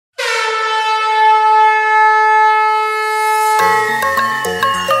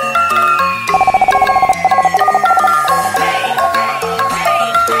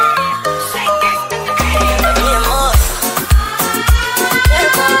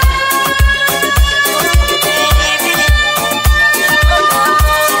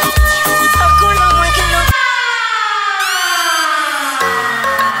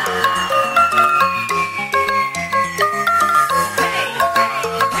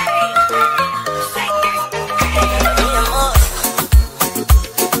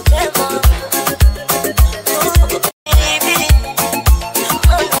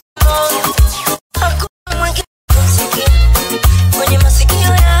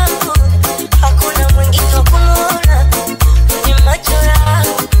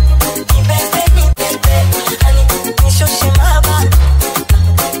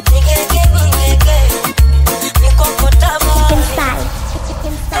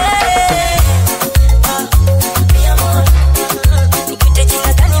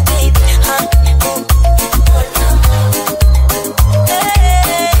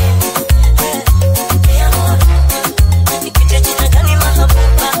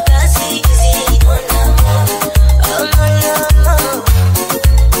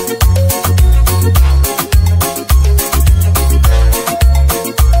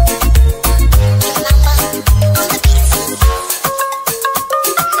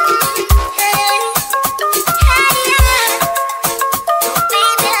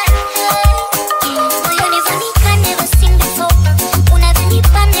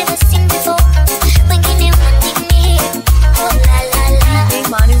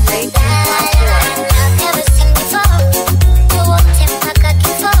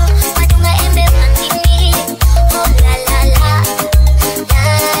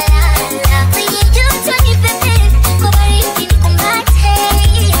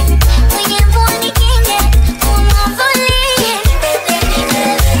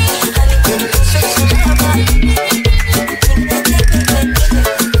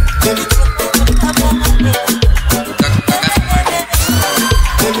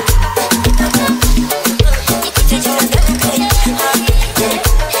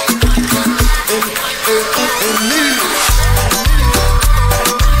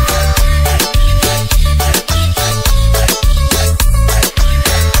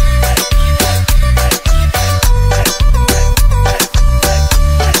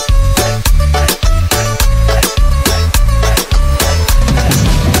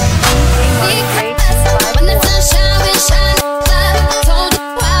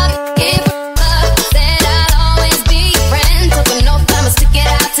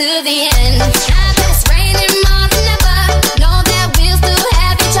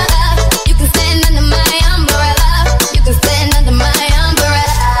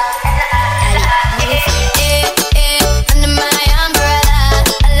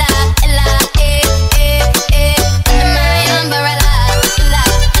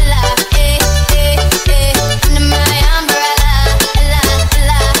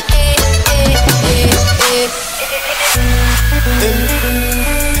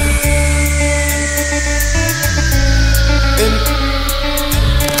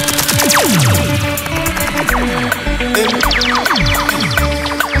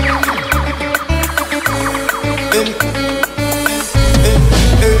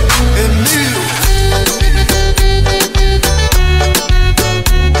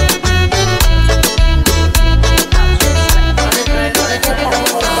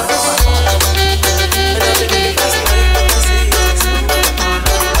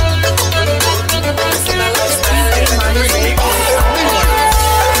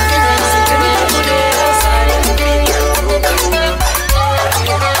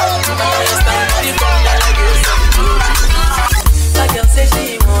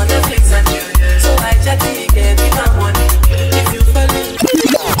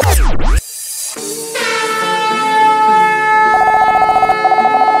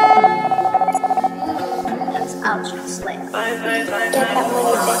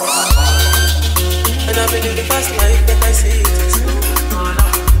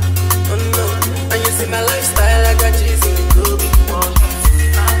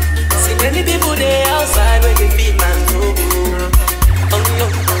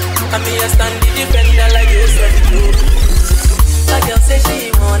And me a stand the defender like you said to do. My girl say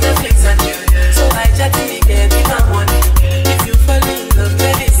she want Netflix and chill, so I chat to get me my money. If you fall in love,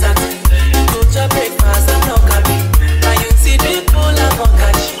 very satin. You go to breakfast and knock at me. Now you see people I'm not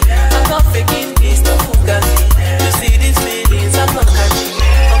catching. I'm not faking this, no fugazi. You see these feelings, I'm not catching.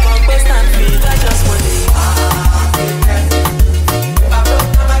 I'm on quest and feel, I just want it.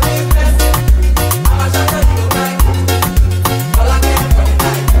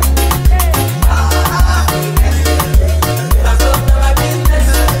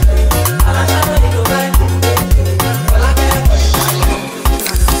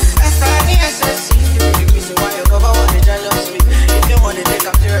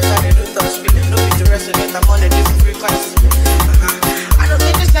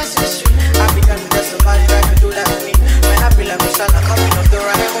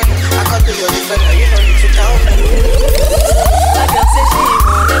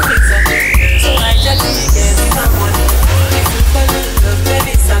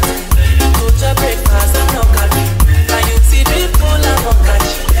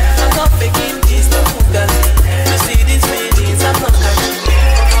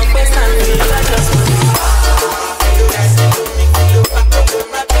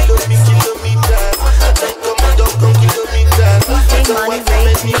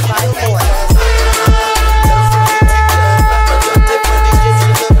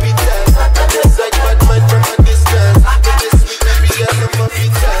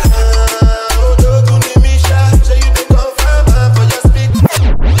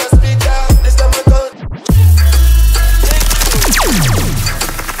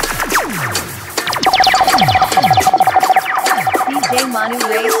 Manuu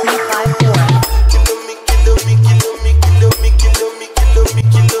Rayy 354. DJ Manuu Rayy 354.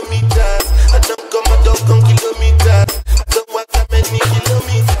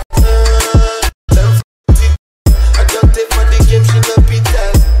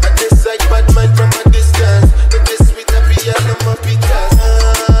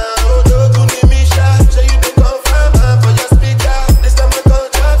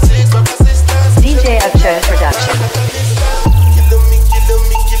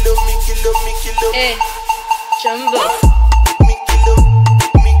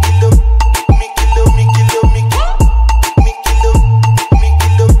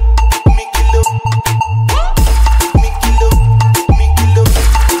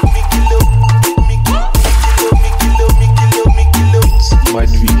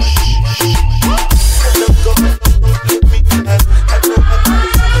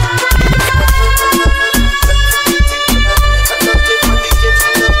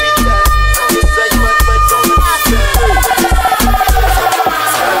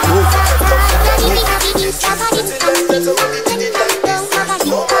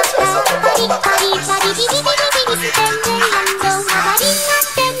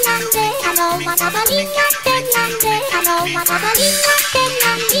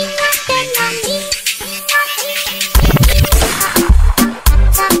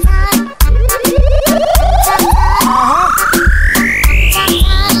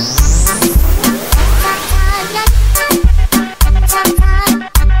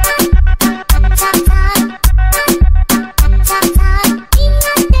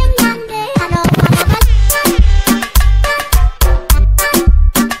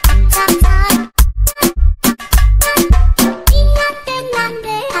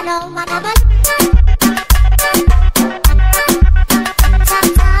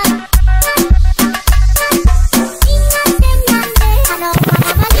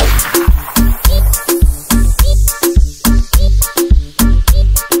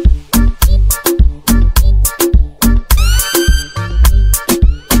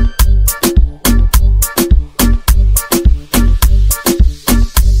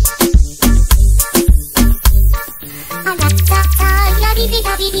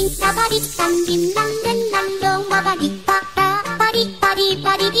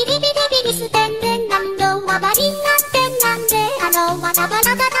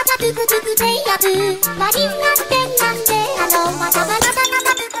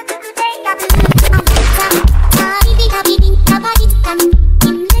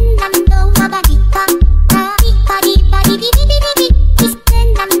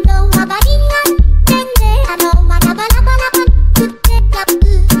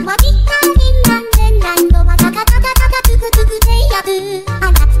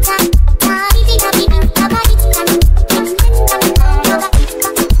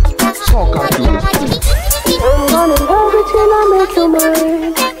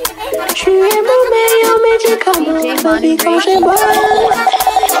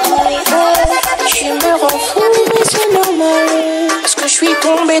 Tu me rends fou, mais c'est normal. Est-ce que je suis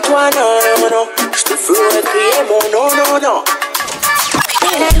tombé, toi? Non, non, non. Je te ferai crier mon non, non, non.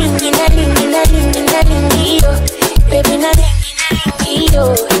 Baby, na lingi, na lingi, na lingi, yo. Baby, na lingi, yo.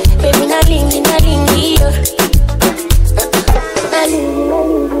 Baby, na lingi, na lingi, yo. Na lingi, na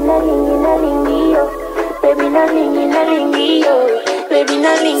lingi, na lingi, yo. Baby, na lingi, na lingi, yo. Baby,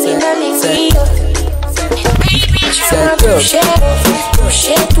 na lingi, na lingi, yo. Baby, tu m'as touché,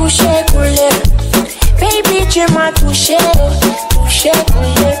 touché, touché, coulé. Baby, tu m'as touché, touché,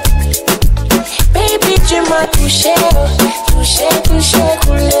 coulé. Baby, tu m'as touché, touché, touché,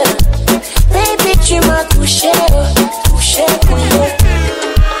 coulé. Baby, tu m'as touché, touché, coulé.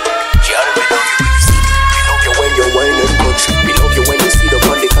 We love you when you whine and touch. We love you when you see the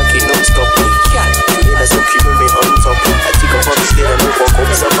body cocky non-stop. You hear so keep me on top. I take a pop still and move up,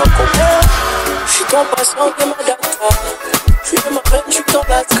 ça va comme. J'suis ton patient et ma data. J'suis ma peine, j'suis ton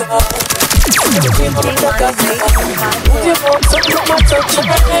lascar.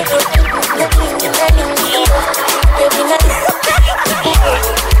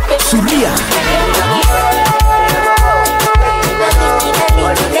 Subia.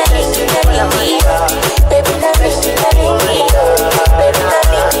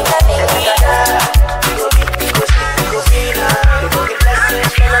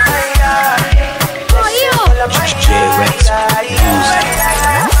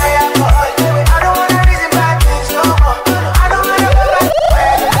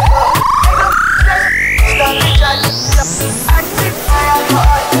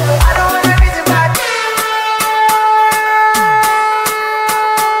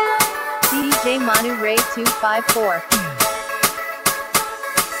 DJ Manuu Rayy 254.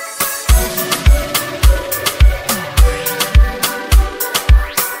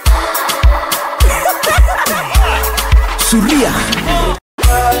 Surya.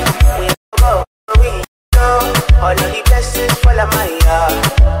 All of the blessings fall on my yard.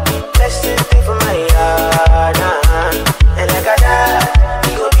 Blessings stay for my yard. And like I die,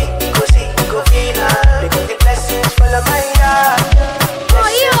 we go be, we go see, we go feel now. Because the blessings fall on my yard.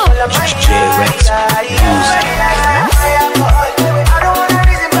 Blessings fall on my yard. I don't wanna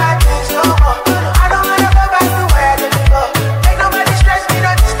reason bad things no more. I don't wanna go back to where I did before. Make nobody stress me,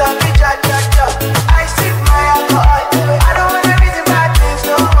 don't disturb me, ja, ja, ja. I sip my alcohol. I don't wanna reason bad things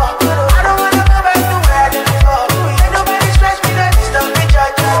no more. I don't wanna go back to where I did before. Make nobody stress me, don't disturb me, ja,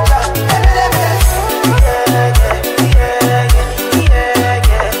 ja, ja.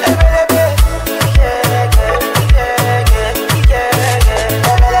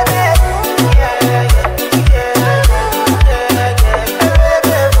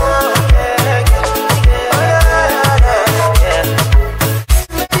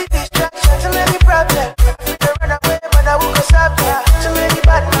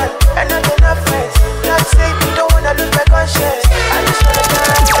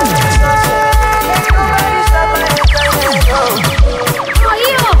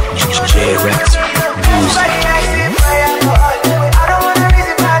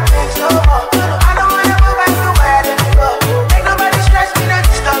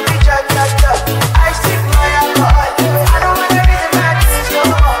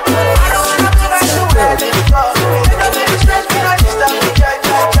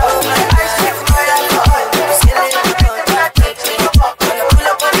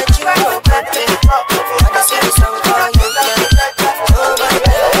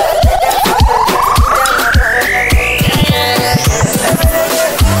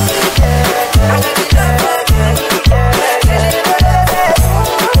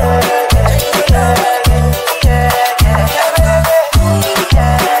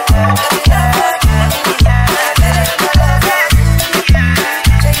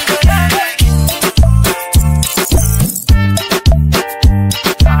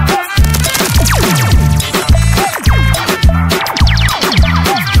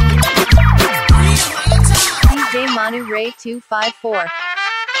 Manuu Rayy 254.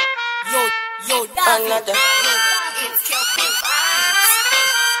 Another.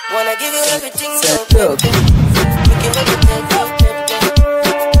 Wanna give you everything, so oh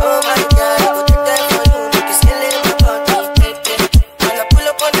my God, I go take that for you, make you still in my body, baby. When I pull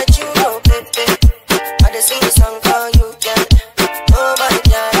up on that, you know, baby, I just sing a song for you, girl. Oh my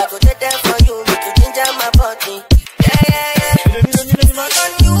God, I go take that for you, make you ginger my body. Yeah, yeah, yeah.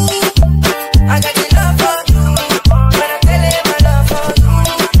 On you, I got the love for you. When I tell him my love for you,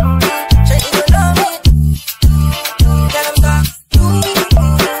 say you don't love me. Tell him back you.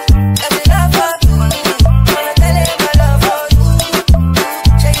 Got the love for you. When I tell him my love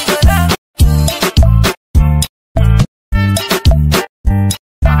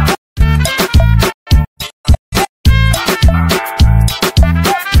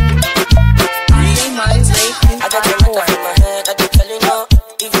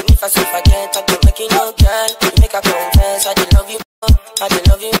if I say forget, I don't make you no girl. You make a confess, I did love you, I did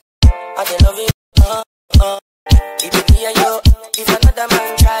love you, I did love you. If you be a yo, if another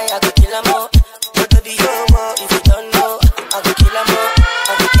man try, I could kill him more. But baby, yo, if you don't know, I could kill him more.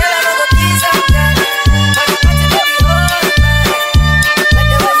 I could kill him, I could kiss him, girl. But the party baby, hold man.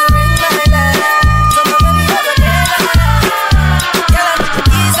 Like the way you ring my bell. So my baby, I could tell him, girl, I could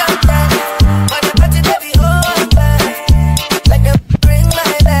kiss him, girl. But the party baby, hold man. Like the way you ring my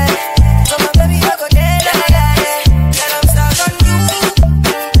bell. So my baby, I could tell him, girl, I'm stuck on you.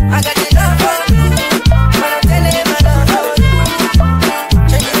 I got the love for you. When I tell him I love for you.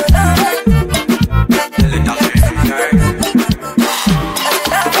 Check it out.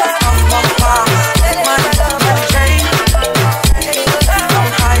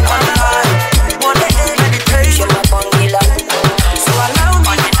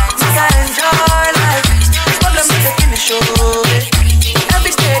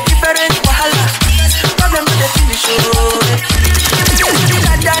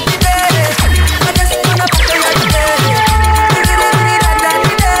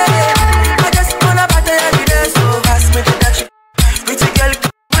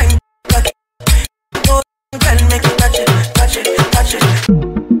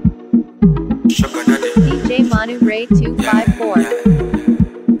 DJ Manuu Rayy 254.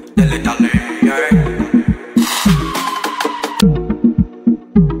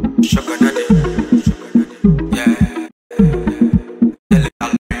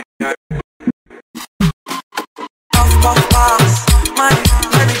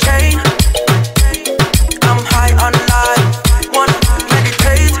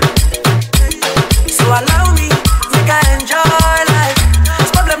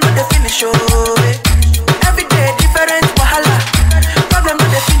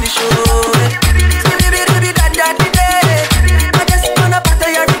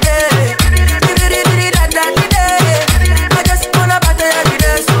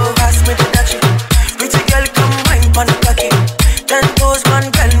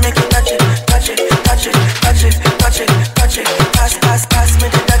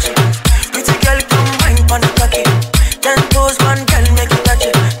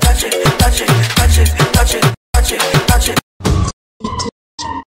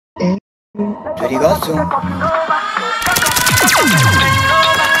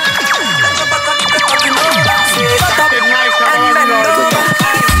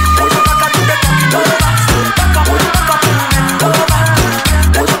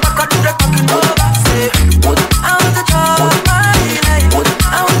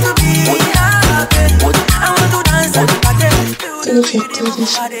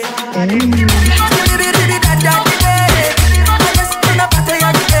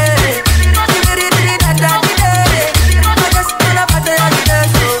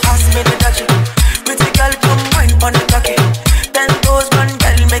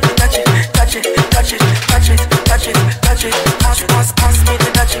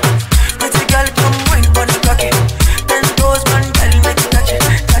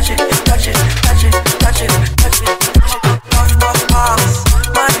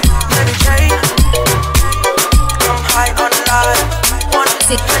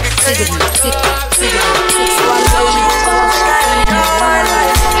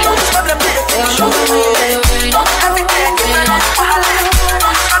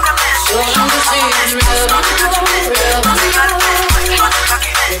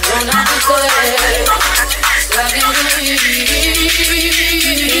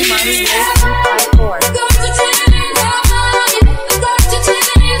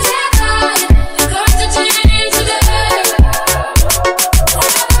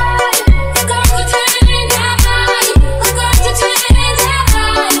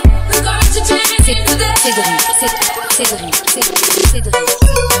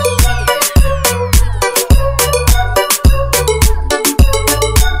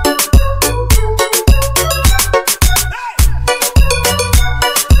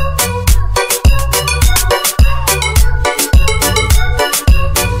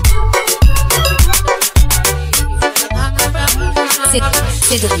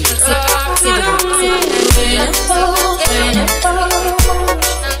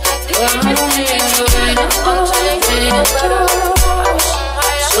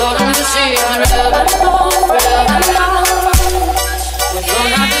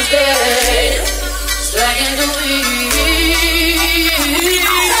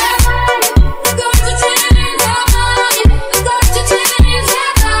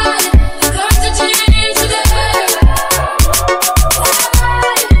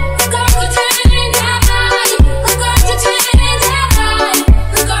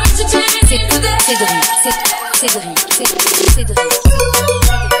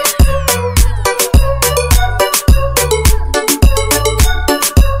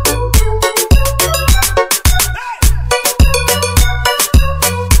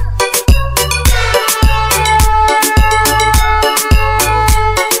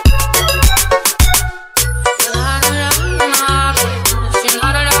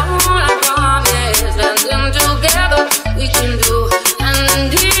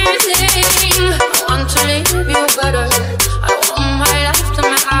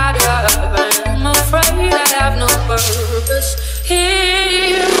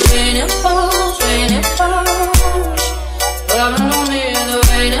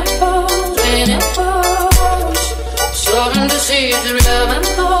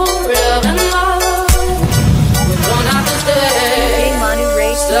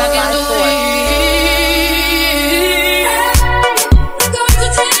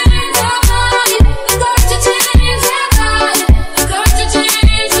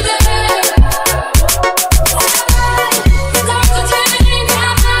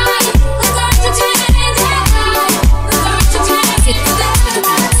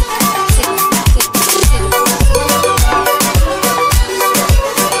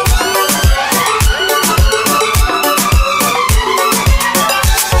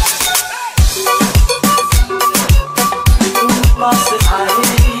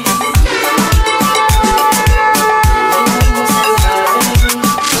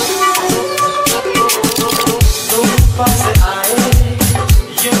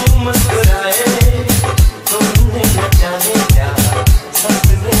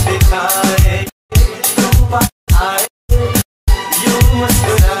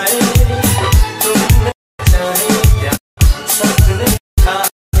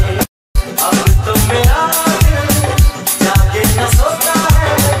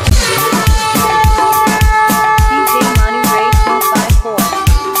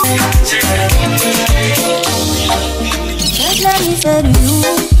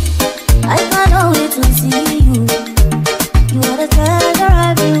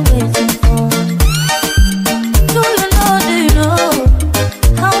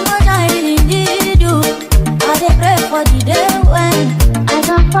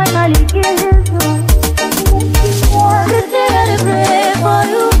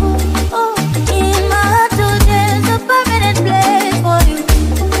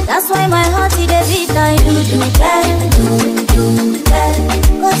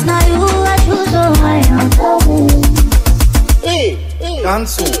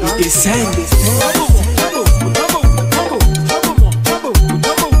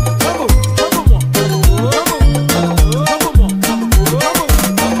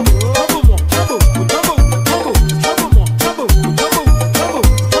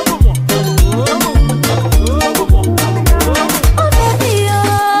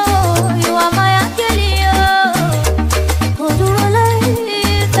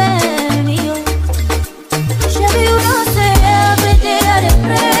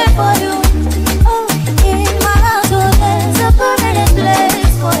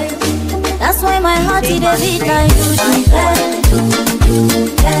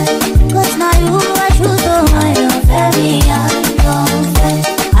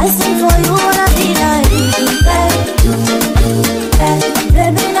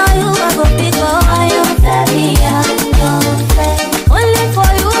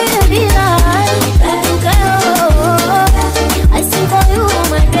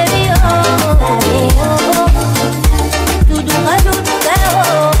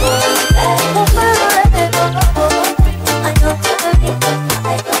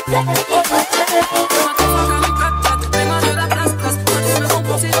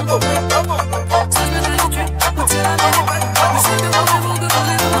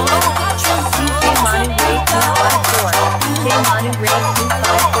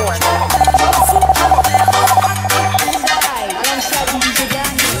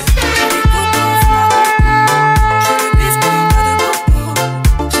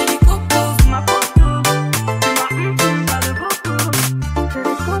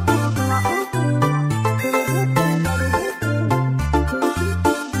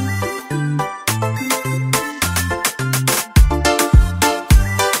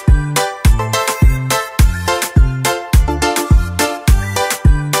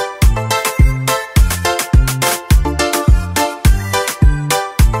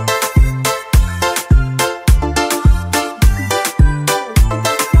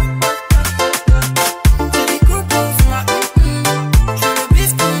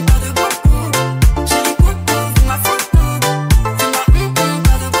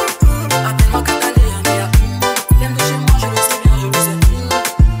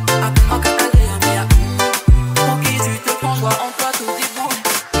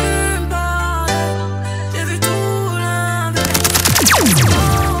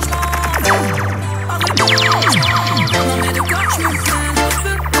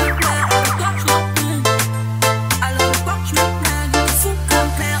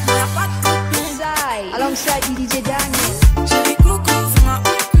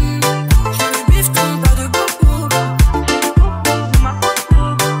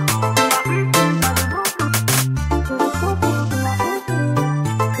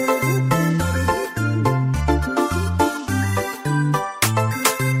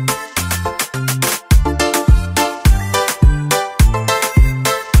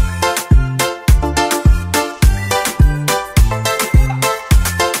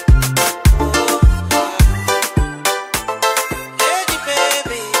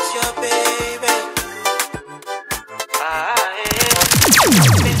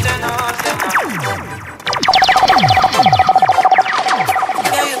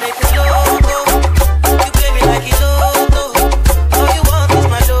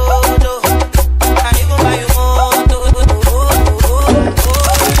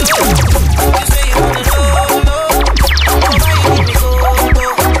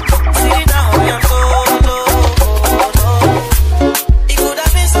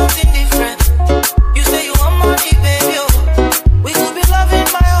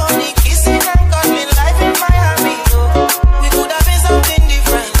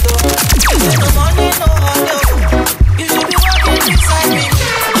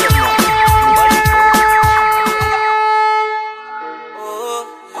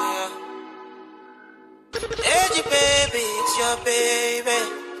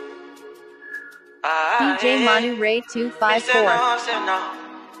 Manuu Rayy 254.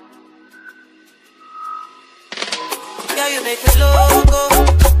 Yeah, you make me loco.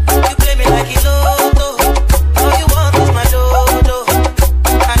 You play me like a lotto. All you want is my dodo.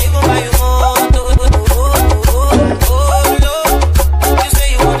 I even buy you moto. Oh, no. You say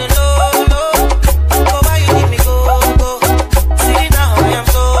you wanna low. But why you need me go? See now I am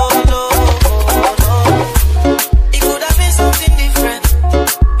solo. It could have been something different.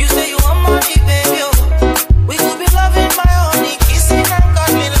 You say you want money, baby. Oh. We could be loving my honey, kissing and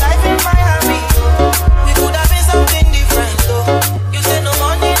cuddling life in Miami. We could have been something different. You say no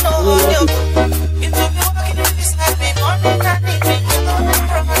money, no money. You took me walking in this life, me morning and evening.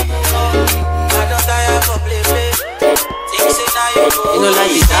 I don't tire for play. Things say now you go. You know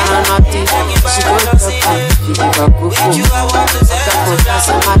like the down and nothing. She go to the park, she go to go With you I want to say go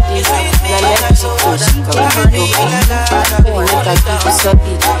dance and nothing. La let she go, she go to go. Baby make I give you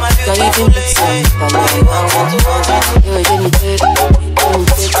something. Girl you do mix and la let me go. You ain't any baby,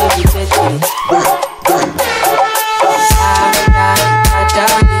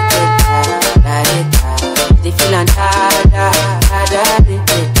 they feelin' they feelin' they feelin'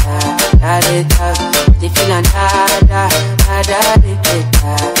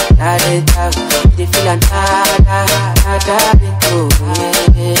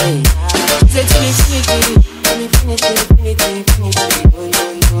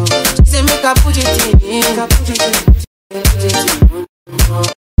 say make I put it in,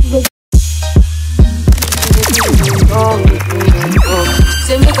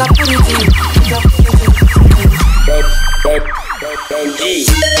 say make I put it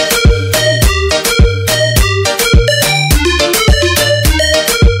in.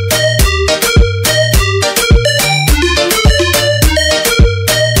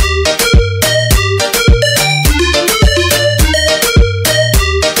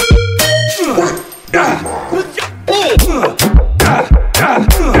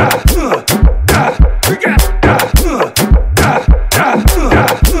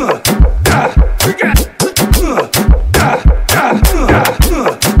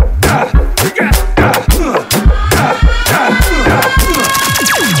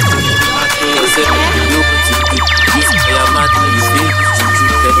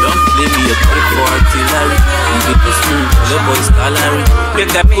 Make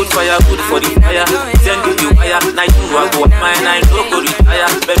that good fire, good for the fire. Send you the wire. Now you are go mine, I no go retire.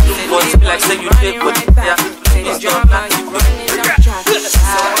 Bedroom boys feel like say you take for the fire. It's your plan.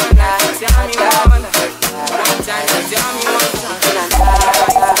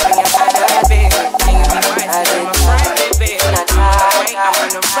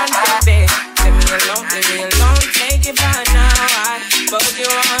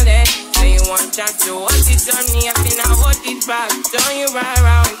 Chance to want it on me, I think I want it back. Turn you right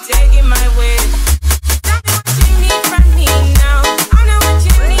around, take it my way. Tell me what you need from me now. I know what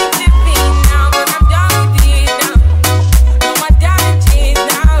you need to be now, but I'm done with it now. No, I'm done with it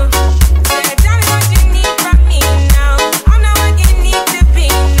now. Yeah, tell me what you need from me now. I know what you need to be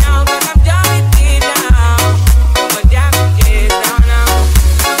now, but I'm done with it now. No, I'm done with it now.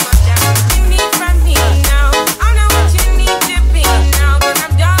 No, I'm done what you need from me now. I know what you need to be now, but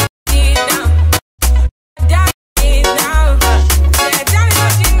I'm done.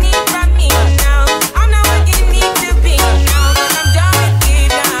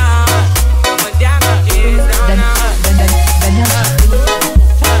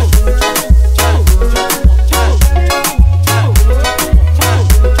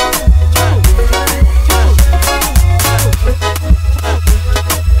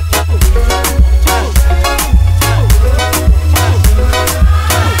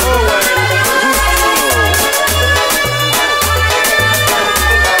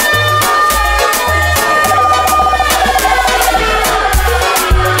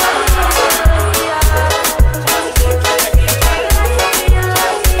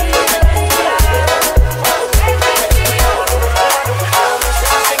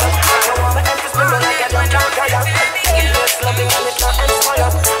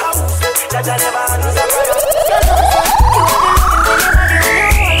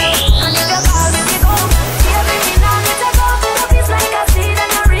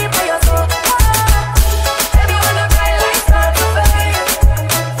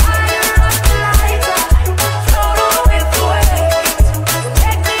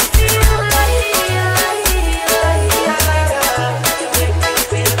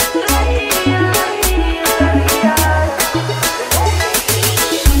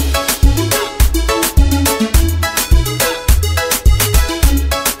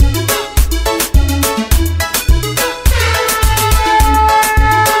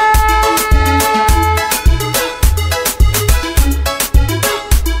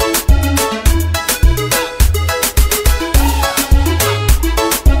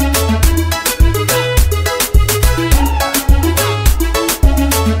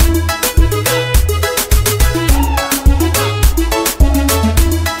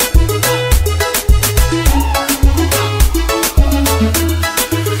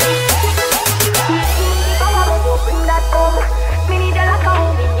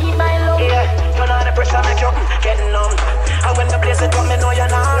 but me know you're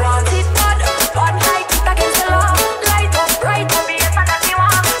not want it bad. Bad light it against the law. Light up, bright up, be better than you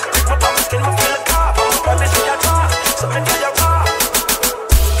want. My palm skin, my feel the car. I'm baby, see your jaw. So me tell you raw.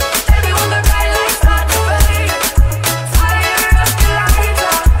 Baby, when the bright lights start to fade, fire up the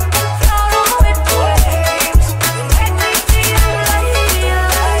lighter. Float on with the waves. You make me feel like you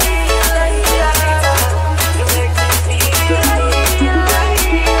make me feel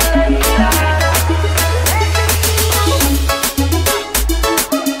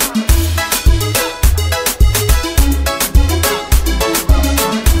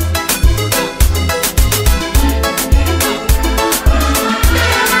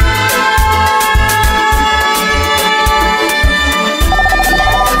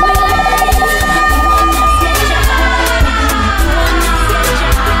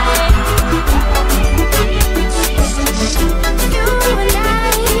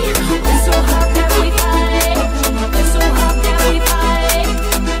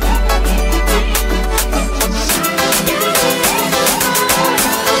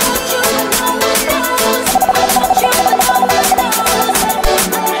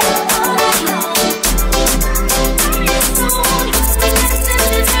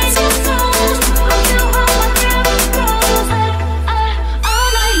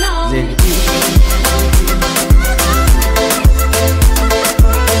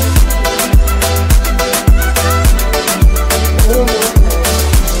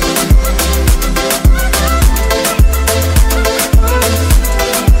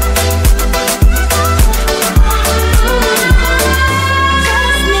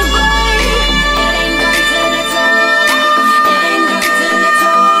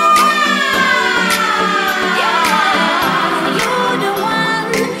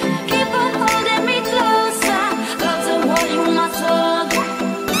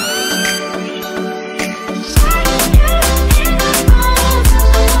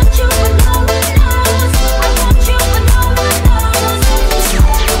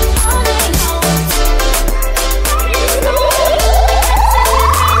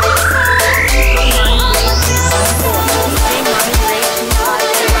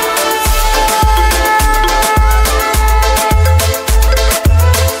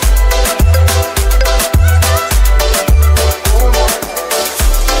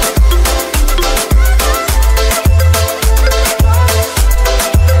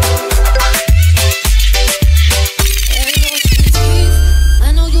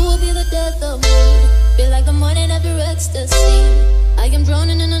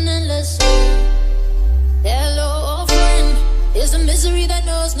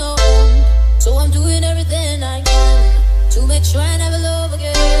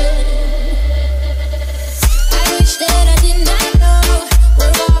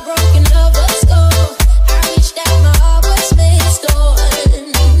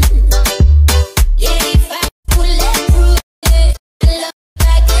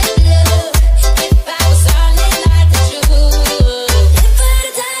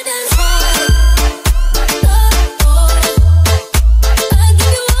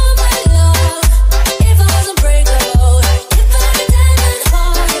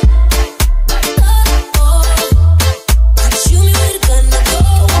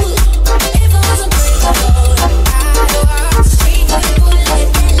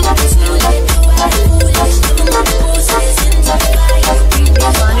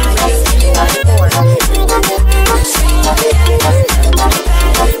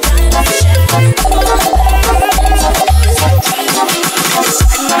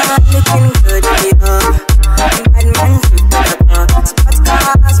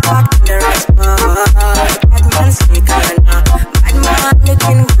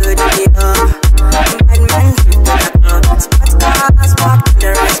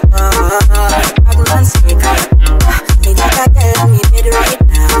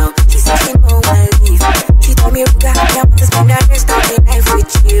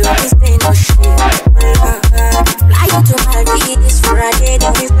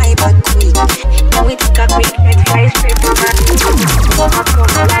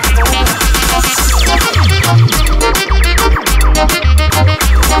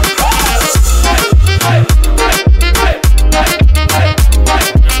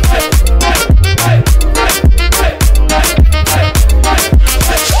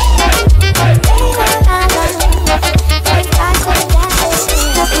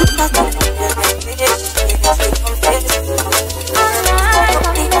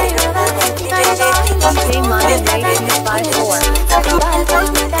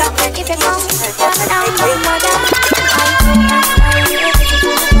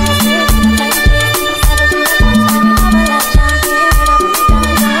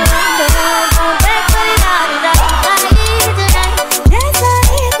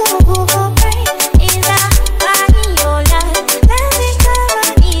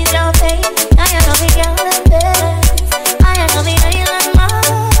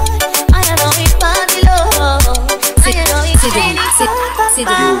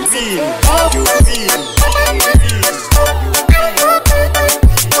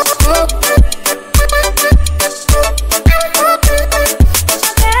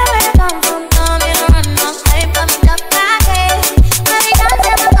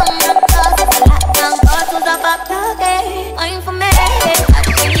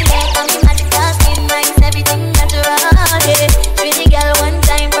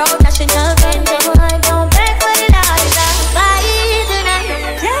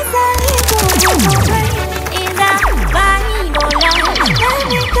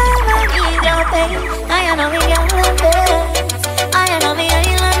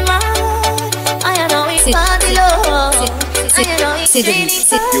C'est de lui,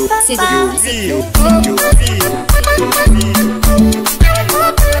 c'est de lui.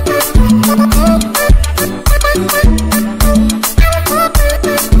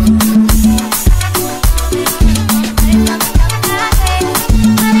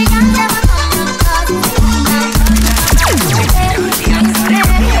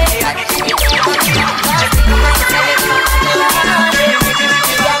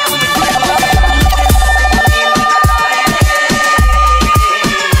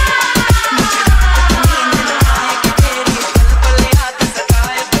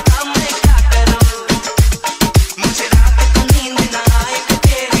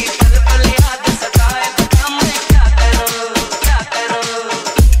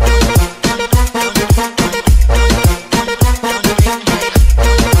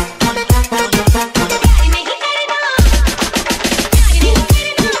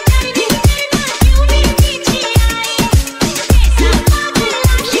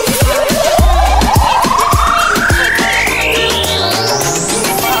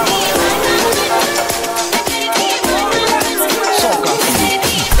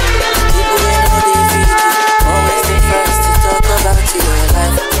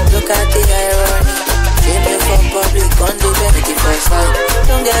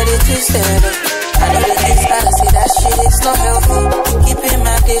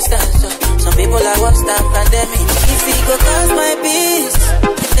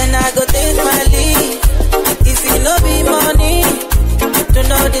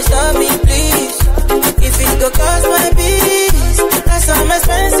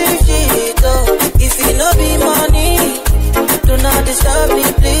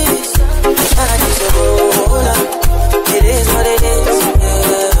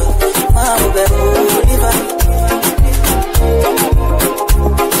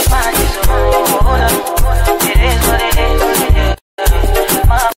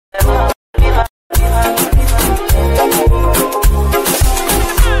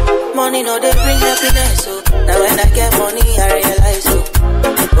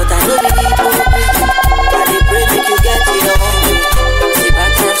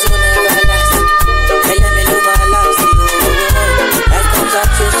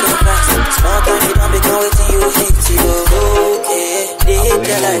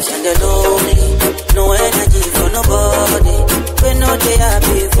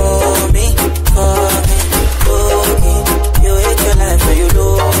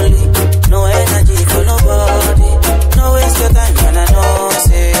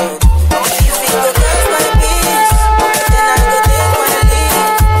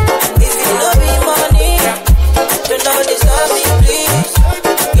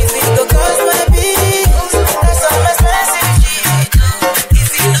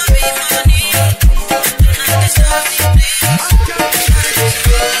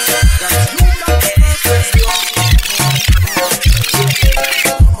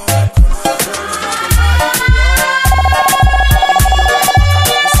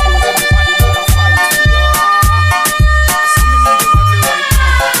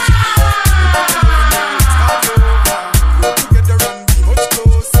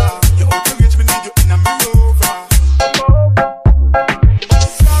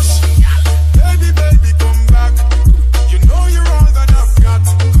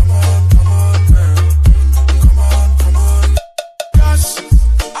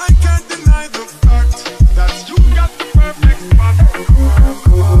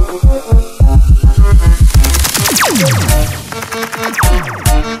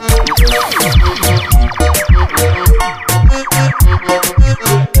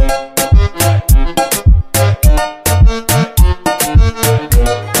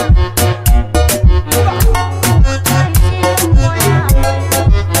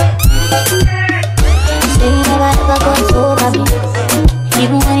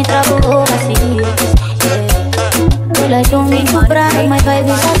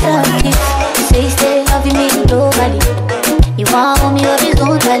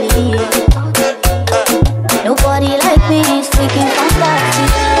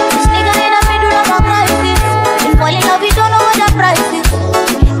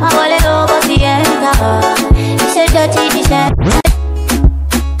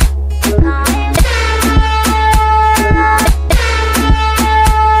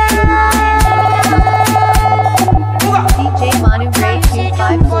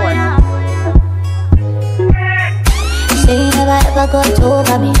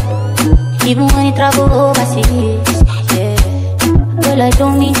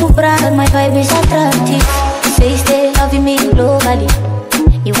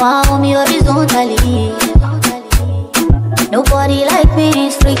 Nobody like me,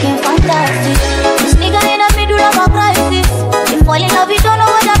 it's freaking fantastic. This nigga in the middle of a crisis. If fall in love, you don't know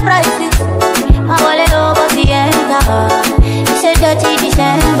what the price is. I want it over the end. It's a dirty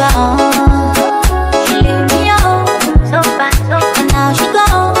December. She leave me out, so bad, so bad. And now she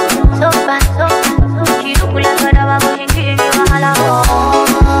gone, so bad, so bad. She look like a dava, but she give me a hala.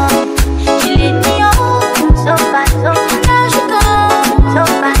 She leave me out, so bad, so bad. Now she gone, so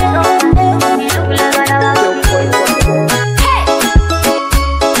bad, so bad. She look like a dava.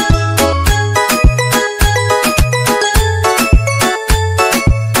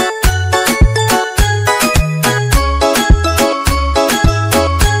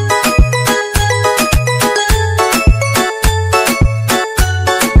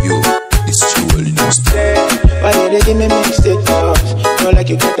 Give me mixtape talks. Know like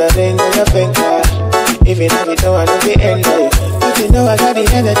you got that ring on your finger. Even if you don't wanna be end of you, but you know I got the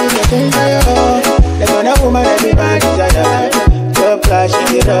energy to change for you. There's no woman that be my desire. Top class, she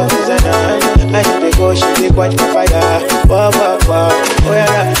get up designer. And she dey go, she dey quench my fire. Wah, wah, wah. Oh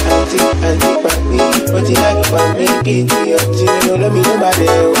yeah, auntie, papi. What you like for me, pity, auntie. No, let me do my day.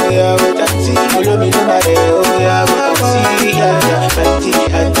 Oh yeah, wait and see. No, let me do my day. Oh yeah, wait and see. Yeah, auntie,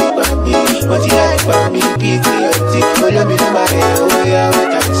 papi. What you like for me, pity, auntie. No, let me do my day. Oh yeah,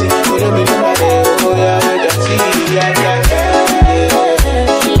 wait and see. No, let me do my day. Oh yeah, wait and see. Yeah.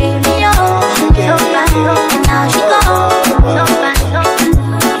 She leave me on, so bad, and now she gone, so bad, so bad.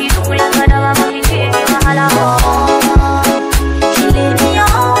 She look like a dava, but she give me a hala. She leave me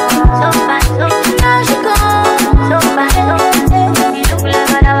on, so bad, so bad. Now she gone, so bad, so bad. She look like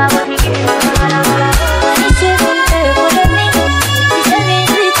a dava, but she give me a hala. She say me, follow me. She say me,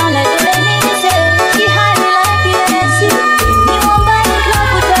 treat her like a lady. She say she hide me like you and see. Me won't buy the club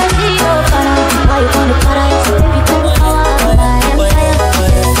with her zero. Why you wanna para? Baby, come on,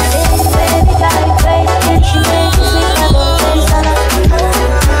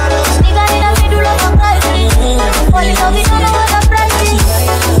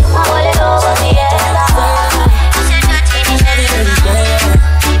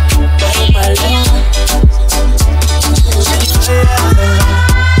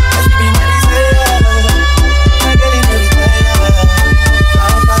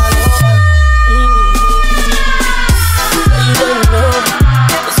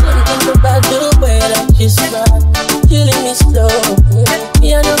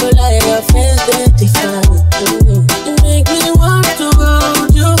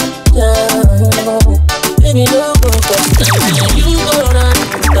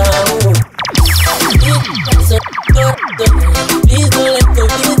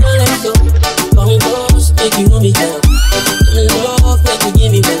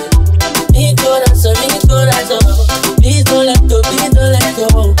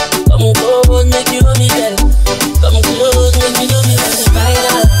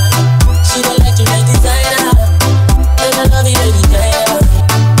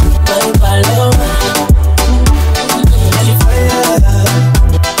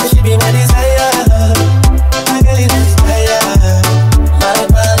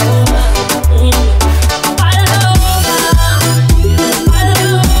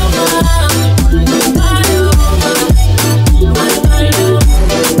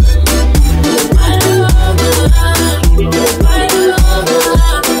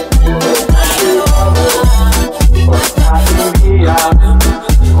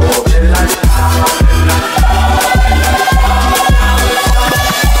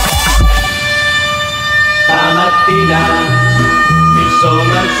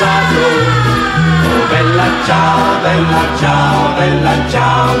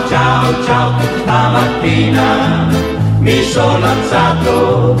 Stamattina mi sono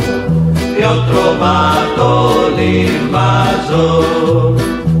alzato e ho trovato l'invaso.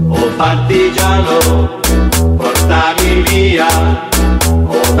 Oh partigiano, portami via.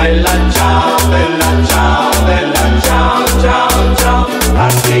 Oh bella ciao, bella ciao, bella ciao, ciao, ciao.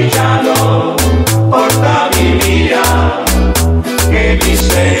 Partigiano, portami via, che mi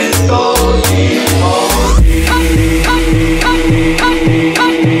sento di morire.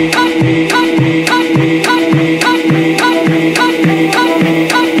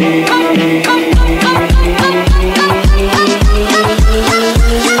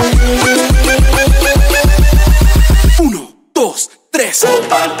 Uno, dos, tres. Oh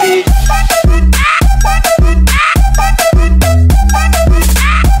partigiano.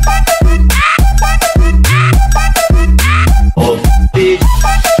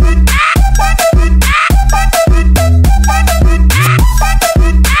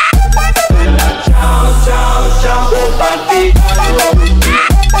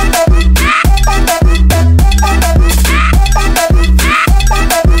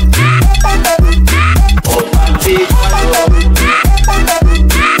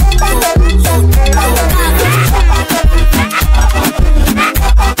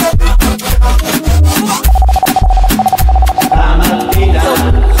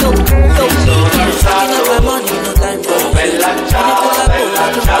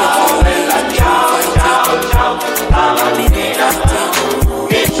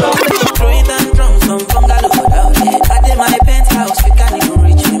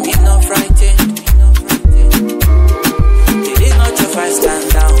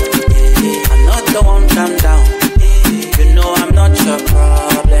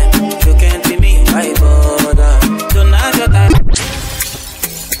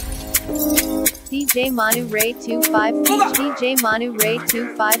 DJ Manuu Rayy 25 feat. DJ Manuu Rayy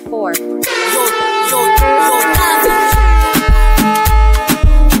 254.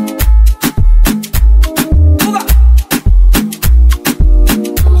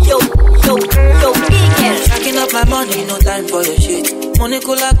 Stacking up my money, no time for your shit. Money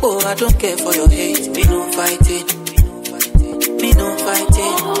collabo, I don't care for your hate. Me no fighting, me no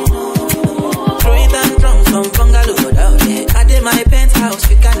fighting. Throwing down drums from bungalow down there. I did my penthouse,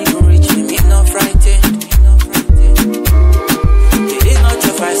 you can't even reach me. Me no frightened. It is not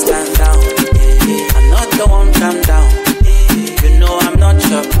your fight, stand down. I'm not the one, calm down. You know I'm not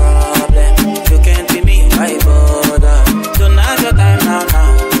your problem. You can't be me, why bother? Don't have your time now.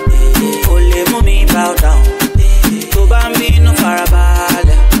 Only mommy bow down. To bambino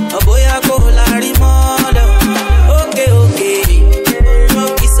farabale. A boy I go Larry Modo. Okay.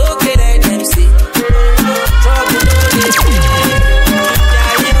 It's okay, let them see. Trouble no this.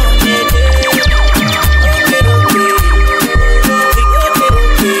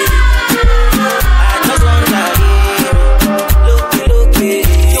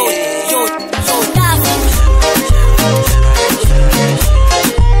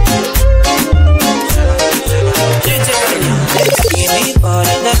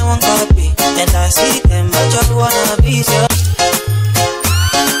 And I see them, but just wanna be your.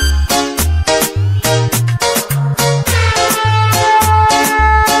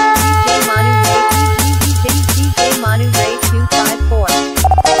 DJ Manuu Rayy 254.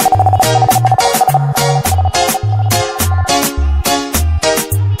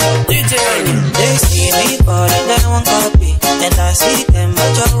 They see me falling, they want copy. And I see them, but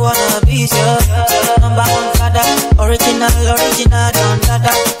just wanna be your. Number one father, original, don't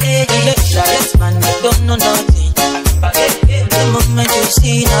dada. Direct man, you don't know nothing. The moment you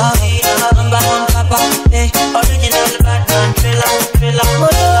see now, number one papa, original bad man, thriller.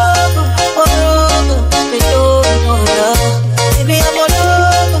 Morogo, they don't know love. Baby, I'm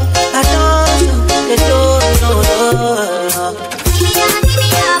Morogo, I don't know, they don't know love.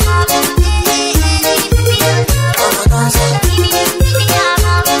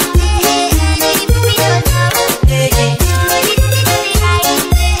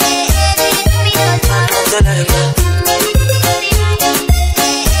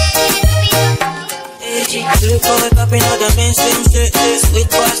 Up in all the mainstream shit. Sweet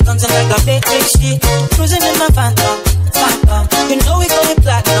boy stunting like a bakery shit. Cruising in my phantom. You know we going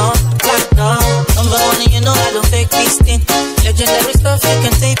platinum. Number one, you know I don't fake this thing. Legendary stuff you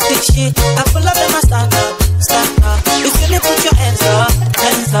can